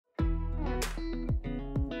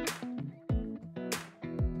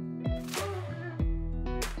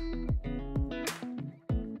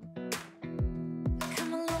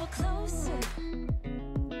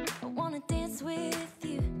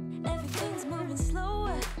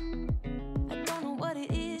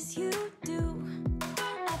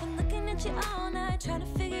at you all night, trying to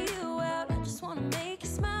figure you out. I just wanna make you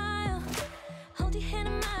smile. Hold your hand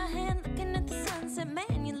in my hand, looking at the sunset.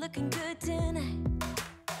 Man, you're looking good tonight.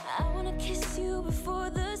 I wanna kiss you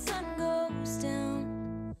before the sun goes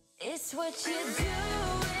down. It's what you're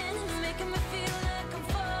doing, it's making me feel like I'm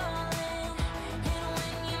falling. And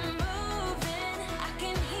when you're moving, I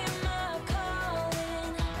can hear my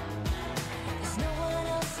calling. There's no one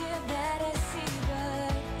else here that I see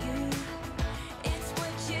but you. It's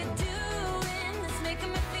what you're doing, it's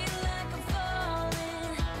making me feel like I'm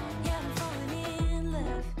falling. Yeah, I'm falling in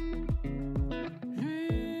love.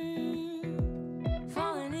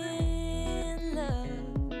 Falling in love.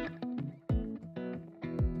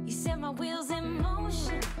 You set my wheels in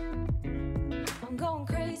motion. I'm going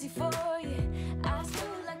crazy for you. I feel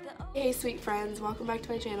like the Hey sweet friends, welcome back to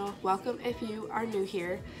my channel. Welcome if you are new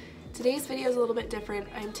here. Today's video is a little bit different.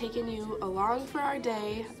 I'm taking you along for our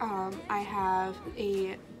day. I have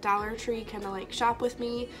a Dollar Tree kind of like shop with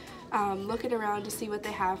me, looking around to see what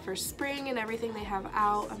they have for spring and everything they have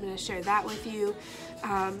out. I'm going to share that with you.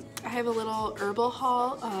 I have a little herbal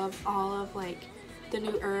haul of all of like the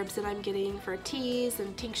new herbs that I'm getting for teas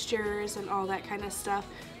and tinctures and all that kind of stuff.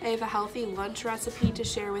 I have a healthy lunch recipe to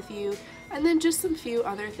share with you, and then just some few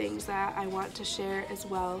other things that I want to share as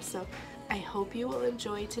well. So I hope you will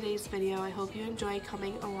enjoy today's video. I hope you enjoy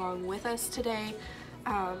coming along with us today.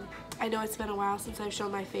 I know it's been a while since I've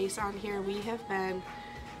shown my face on here.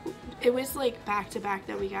 It was like back to back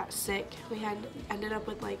that we got sick. We had ended up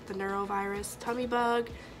with like the neurovirus tummy bug,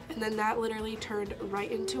 and then that literally turned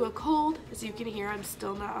right into a cold. As you can hear, I'm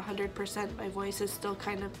still not 100%. My voice is still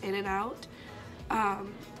kind of in and out.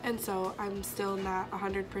 And so I'm still not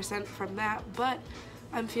 100% from that, but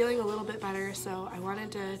I'm feeling a little bit better, so I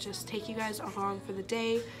wanted to just take you guys along for the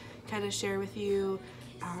day, kind of share with you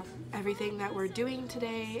everything that we're doing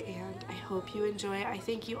today, and I hope you enjoy. I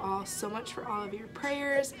thank you all so much for all of your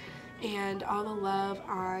prayers and all the love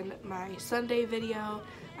on my Sunday video.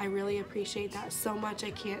 I really appreciate that so much.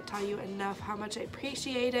 I can't tell you enough how much I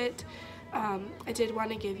appreciate it. I did want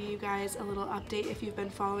to give you guys a little update if you've been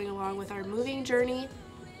following along with our moving journey.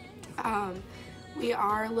 We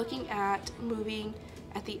are looking at moving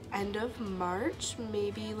at the end of March,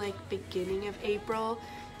 maybe like beginning of April,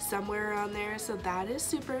 somewhere around there, so that is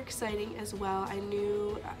super exciting as well. I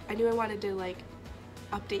knew I wanted to like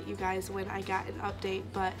update you guys when I got an update,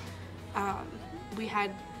 but we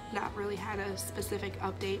had not really had a specific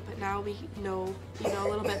update, but now we know a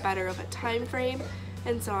little bit better of a time frame,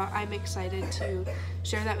 and so I'm excited to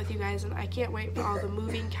share that with you guys, and I can't wait for all the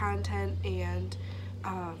moving content and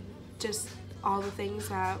just all the things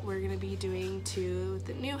that we're going to be doing to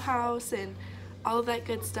the new house and all of that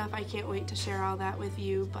good stuff. I can't wait to share all that with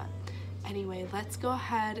you. But anyway, let's go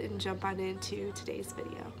ahead and jump on into today's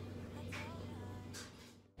video.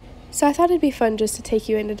 So I thought it'd be fun just to take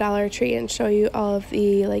you into Dollar Tree and show you all of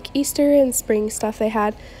the like Easter and spring stuff they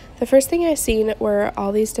had. The first thing I seen were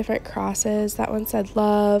all these different crosses. That one said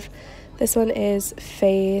love. This one is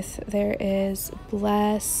faith. There is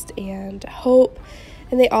blessed and hope.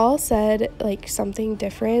 And they all said like something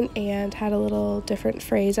different and had a little different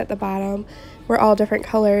phrase at the bottom. We're all different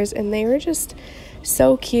colors, and they were just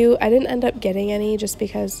so cute. I didn't end up getting any just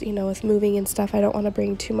because, you know, with moving and stuff, I don't want to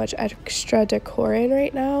bring too much extra decor in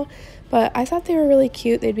right now. But I thought they were really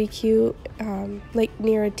cute. They'd be cute like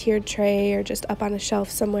near a tiered tray or just up on a shelf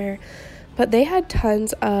somewhere. But they had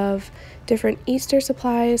tons of different Easter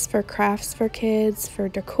supplies for crafts for kids, for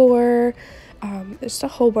decor, just a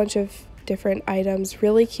whole bunch of different items,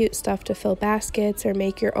 really cute stuff to fill baskets or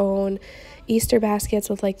make your own Easter baskets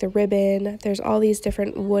with like the ribbon. There's all these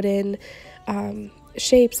different wooden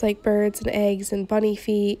shapes like birds and eggs and bunny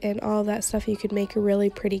feet and all that stuff you could make a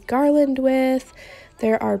really pretty garland with.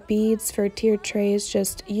 There are beads for tiered trays,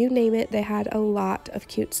 just you name it. They had a lot of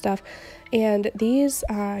cute stuff. And these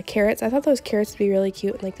carrots, I thought those carrots would be really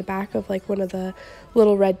cute in like the back of like one of the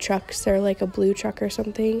little red trucks or like a blue truck or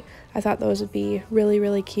something. I thought those would be really,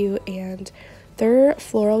 really cute, and their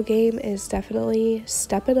floral game is definitely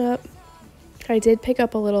stepping up. I did pick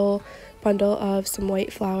up a little bundle of some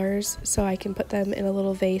white flowers so I can put them in a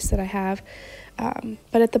little vase that I have.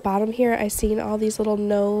 But at the bottom here, I seen all these little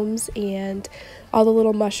gnomes and all the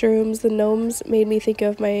little mushrooms. The gnomes made me think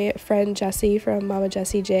of my friend Jessie from Mama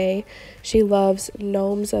Jessie J. She loves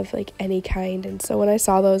gnomes of like any kind, and so when I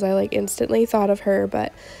saw those, I like instantly thought of her.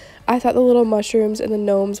 But I thought the little mushrooms and the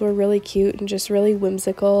gnomes were really cute and just really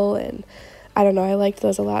whimsical, and I don't know, I liked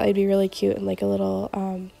those a lot. They'd be really cute in like a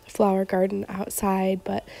little flower garden outside.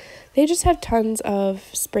 But they just have tons of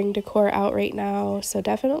spring decor out right now, so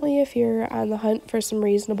definitely if you're on the hunt for some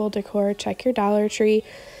reasonable decor, check your Dollar Tree.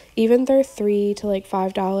 even their $3 to like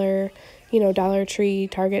 $5, Dollar Tree,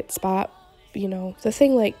 Target spot, the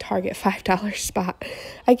thing like Target $5 spot.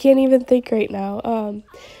 I can't even think right now.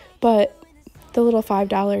 But the little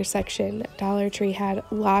 $5 section, Dollar Tree had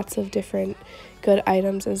lots of different good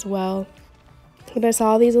items as well. When I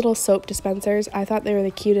saw these little soap dispensers, I thought they were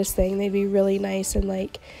the cutest thing. They'd be really nice in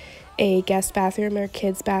like a guest bathroom or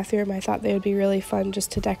kids bathroom. I thought they would be really fun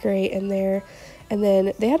just to decorate in there. And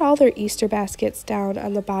then they had all their Easter baskets down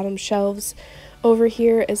on the bottom shelves over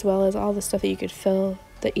here, as well as all the stuff that you could fill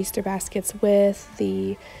the Easter baskets with,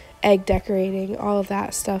 the egg decorating, all of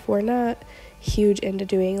that stuff. We're not huge into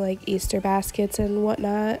doing like Easter baskets and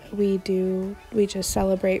whatnot. We just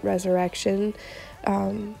celebrate Resurrection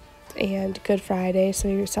and Good Friday, so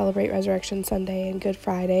we celebrate Resurrection Sunday and Good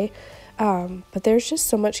Friday. But there's just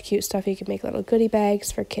so much cute stuff. You can make little goodie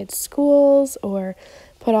bags for kids' schools or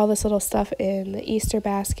put all this little stuff in the Easter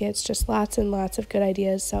baskets, just lots and lots of good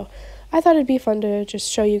ideas. So I thought it'd be fun to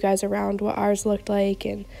just show you guys around what ours looked like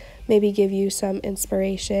and maybe give you some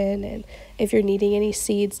inspiration. And if you're needing any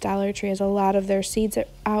seeds, Dollar Tree has a lot of their seeds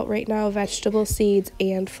out right now, vegetable seeds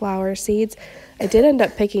and flower seeds. I did end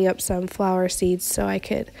up picking up some flower seeds so I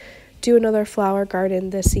could do another flower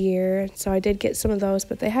garden this year. So I did get some of those,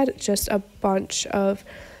 but they had just a bunch of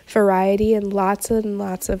variety and lots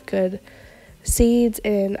of good seeds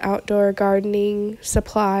and outdoor gardening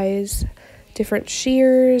supplies, different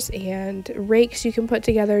shears and rakes you can put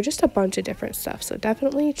together, just a bunch of different stuff. So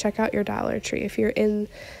definitely check out your Dollar Tree if you're in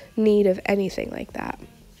need of anything like that.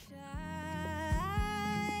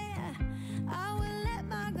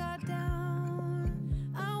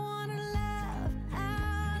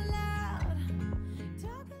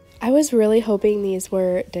 I was really hoping these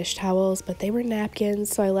were dish towels, but they were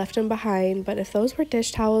napkins, so I left them behind. But if those were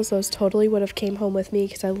dish towels, those totally would have came home with me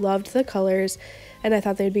because I loved the colors and I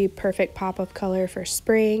thought they'd be perfect pop-up color for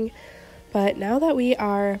spring. But now that we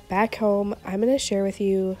are back home, I'm going to share with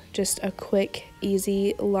you just a quick,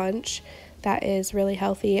 easy lunch that is really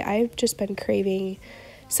healthy. I've just been craving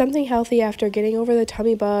something healthy after getting over the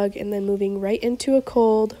tummy bug and then moving right into a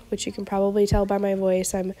cold, which you can probably tell by my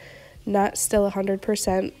voice. I'm not still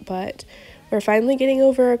 100%, but we're finally getting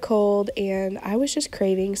over a cold, and I was just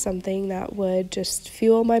craving something that would just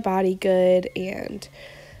fuel my body good and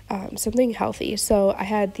something healthy. So I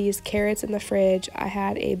had these carrots in the fridge, I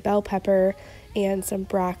had a bell pepper and some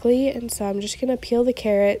broccoli, and so I'm just gonna peel the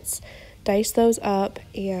carrots, dice those up,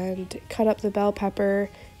 and cut up the bell pepper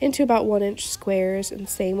into about 1-inch squares, and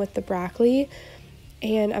same with the broccoli.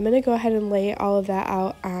 And I'm gonna go ahead and lay all of that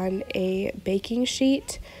out on a baking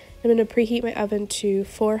sheet. I'm going to preheat my oven to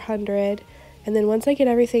 400, and then once I get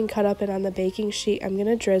everything cut up and on the baking sheet, I'm going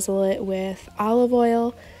to drizzle it with olive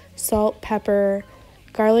oil, salt, pepper,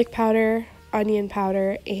 garlic powder, onion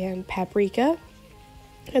powder, and paprika,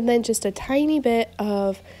 and then just a tiny bit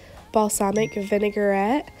of balsamic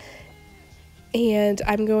vinaigrette. And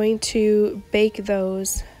I'm going to bake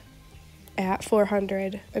those at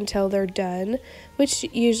 400 until they're done, which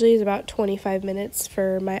usually is about 25 minutes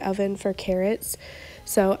for my oven for carrots.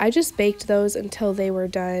 So I just baked those until they were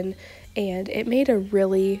done, and it made a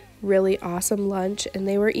really, really awesome lunch. And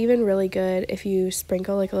they were even really good if you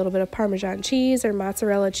sprinkle like a little bit of Parmesan cheese or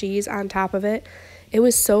mozzarella cheese on top of it. It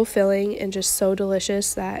was so filling and just so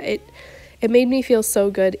delicious that it made me feel so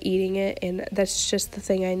good eating it, and that's just the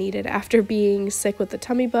thing I needed. After being sick with the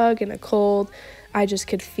tummy bug and a cold, I just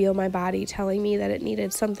could feel my body telling me that it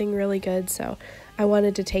needed something really good. So I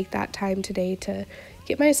wanted to take that time today to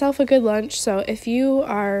get myself a good lunch. So if you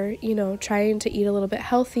are, trying to eat a little bit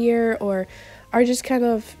healthier, or are just kind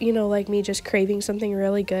of, like me, just craving something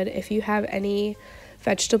really good, if you have any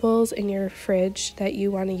vegetables in your fridge that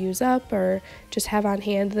you want to use up or just have on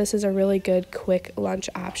hand, this is a really good quick lunch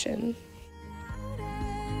option.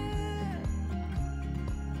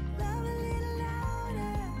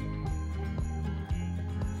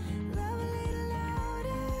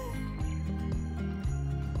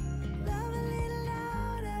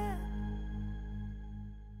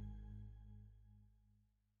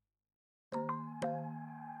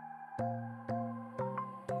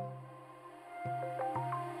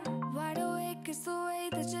 Wide awake is the way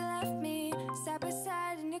that you left me, side by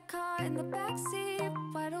side in your car in the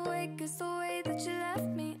backseat. Wide awake is the way that you left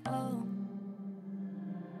me, oh.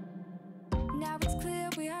 Now it's clear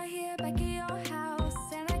we are here back at your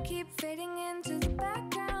house, and I keep fading into the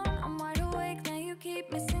background. I'm wide awake, now you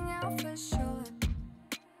keep missing out for sure.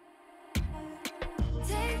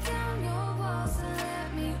 Take down your walls and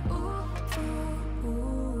let me, ooh, ooh,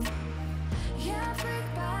 ooh. Yeah,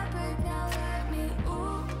 brick by brick, now let me,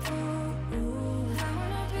 ooh, ooh, ooh. I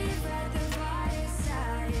wanna be right there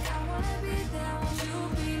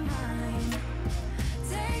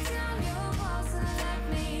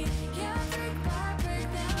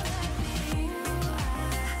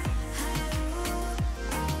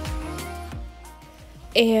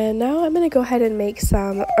And now I'm going to go ahead and make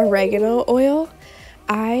some oregano oil.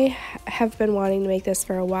 I have been wanting to make this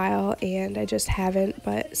for a while and I just haven't,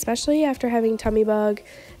 but especially after having tummy bug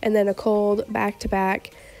and then a cold back to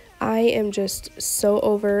back, I am just so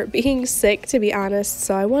over being sick, to be honest.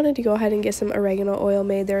 So I wanted to go ahead and get some oregano oil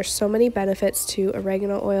made. There are so many benefits to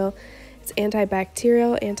oregano oil. It's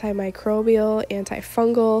antibacterial, antimicrobial,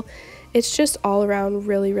 antifungal. It's just all around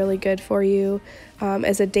really, really good for you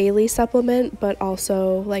as a daily supplement, but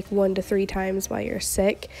also like 1 to 3 times while you're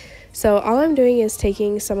sick. So all I'm doing is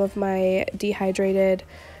taking some of my dehydrated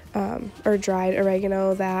or dried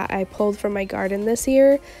oregano that I pulled from my garden this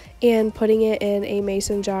year and putting it in a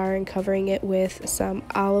mason jar and covering it with some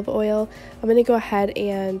olive oil. I'm going to go ahead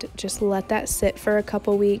and just let that sit for a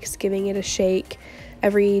couple weeks, giving it a shake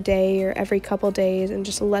every day or every couple days, and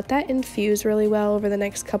just let that infuse really well over the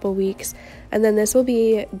next couple weeks. And then this will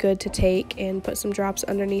be good to take and put some drops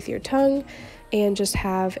underneath your tongue and just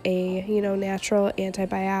have a, natural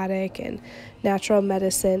antibiotic and natural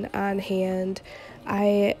medicine on hand.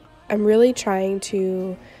 I'm really trying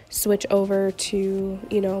to switch over to,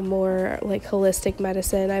 more like holistic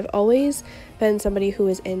medicine. I've always been somebody who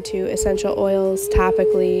is into essential oils,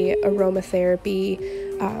 topically,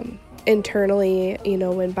 aromatherapy, internally,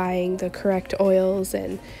 when buying the correct oils,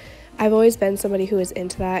 and I've always been somebody who is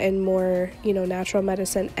into that and more, natural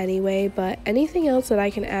medicine anyway, but anything else that I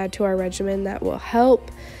can add to our regimen that will help,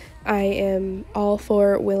 I am all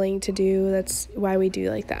for willing to do. That's why we do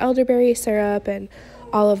like the elderberry syrup and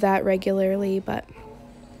all of that regularly. But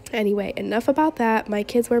anyway, enough about that. My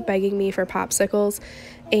kids were begging me for popsicles,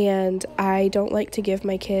 and I don't like to give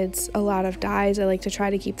my kids a lot of dyes. I like to try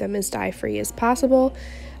to keep them as dye-free as possible,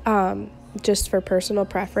 just for personal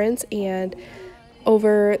preference. And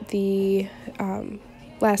over the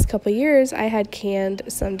last couple years, I had canned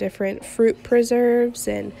some different fruit preserves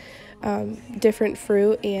and different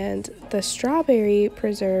fruit, and the strawberry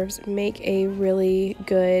preserves make a really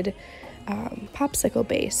good popsicle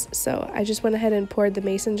base. So I just went ahead and poured the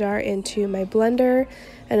mason jar into my blender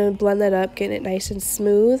and then blend that up, getting it nice and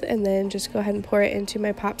smooth, and then just go ahead and pour it into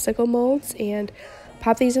my popsicle molds and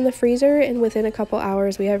pop these in the freezer. And within a couple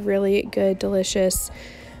hours, we have really good, delicious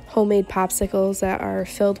homemade popsicles that are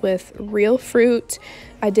filled with real fruit.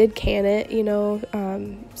 I did can it,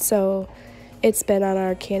 so it's been on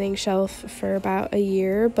our canning shelf for about a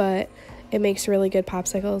year, but it makes really good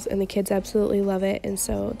popsicles and the kids absolutely love it. And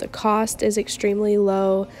so the cost is extremely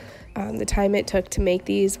low. The time it took to make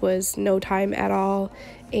these was no time at all,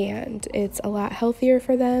 and it's a lot healthier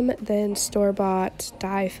for them than store-bought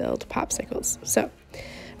dye-filled popsicles. So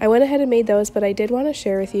I went ahead and made those, but I did want to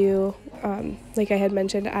share with you, like I had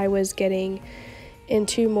mentioned, I was getting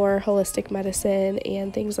into more holistic medicine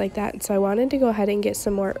and things like that. And so I wanted to go ahead and get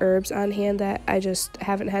some more herbs on hand that I just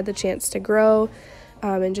haven't had the chance to grow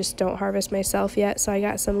and just don't harvest myself yet. So I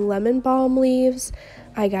got some lemon balm leaves,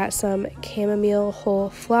 I got some chamomile whole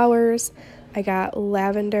flowers, I got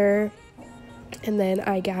lavender, and then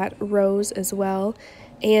I got rose as well.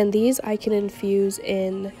 And these I can infuse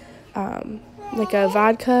in like a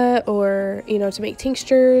vodka, or to make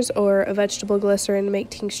tinctures, or a vegetable glycerin to make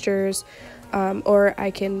tinctures, or I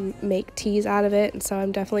can make teas out of it. And so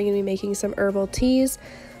I'm definitely going to be making some herbal teas.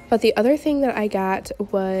 But the other thing that I got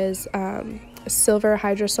was silver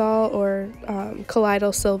hydrosol, or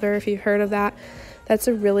colloidal silver, if you've heard of that. That's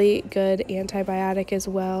a really good antibiotic as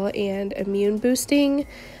well, and immune boosting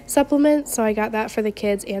supplement. So I got that for the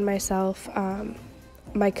kids and myself.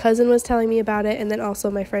 My cousin was telling me about it, and then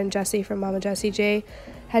also my friend Jessie from Mama Jessie J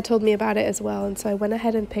had told me about it as well. And so I went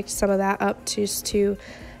ahead and picked some of that up just to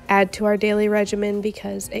add to our daily regimen,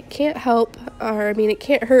 because it can't help, or it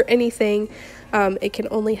can't hurt anything. It can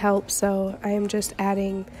only help. So I am just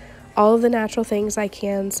adding all of the natural things I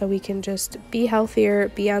can so we can just be healthier,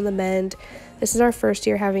 be on the mend. This is our first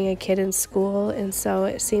year having a kid in school, and so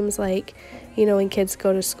it seems like, when kids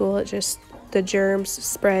go to school, the germs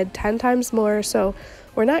spread 10 times more. So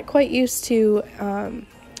we're not quite used to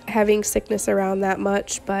having sickness around that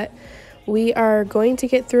much, but we are going to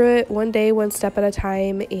get through it one day, one step at a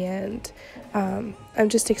time. And I'm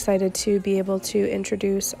just excited to be able to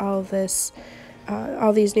introduce all these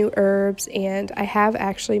new herbs, and I have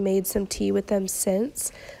actually made some tea with them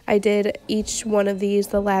since. I did each one of these,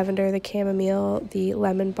 the lavender, the chamomile, the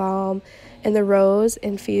lemon balm, and the rose,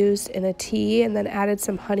 infused in a tea, and then added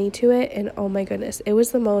some honey to it, and oh my goodness, it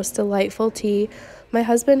was the most delightful tea. My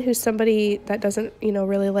husband, who's somebody that doesn't,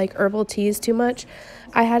 really like herbal teas too much,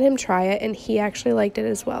 I had him try it, and he actually liked it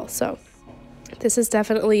as well. So this is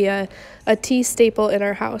definitely a tea staple in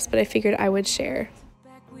our house, but I figured I would share.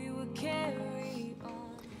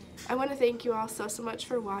 I want to thank you all so much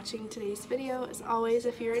for watching today's video. As always,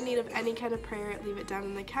 if you're in need of any kind of prayer, leave it down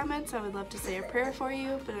in the comments. I would love to say a prayer for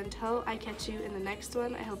you. But until I catch you in the next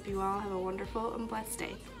one, I hope you all have a wonderful and blessed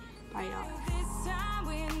day. Bye, y'all.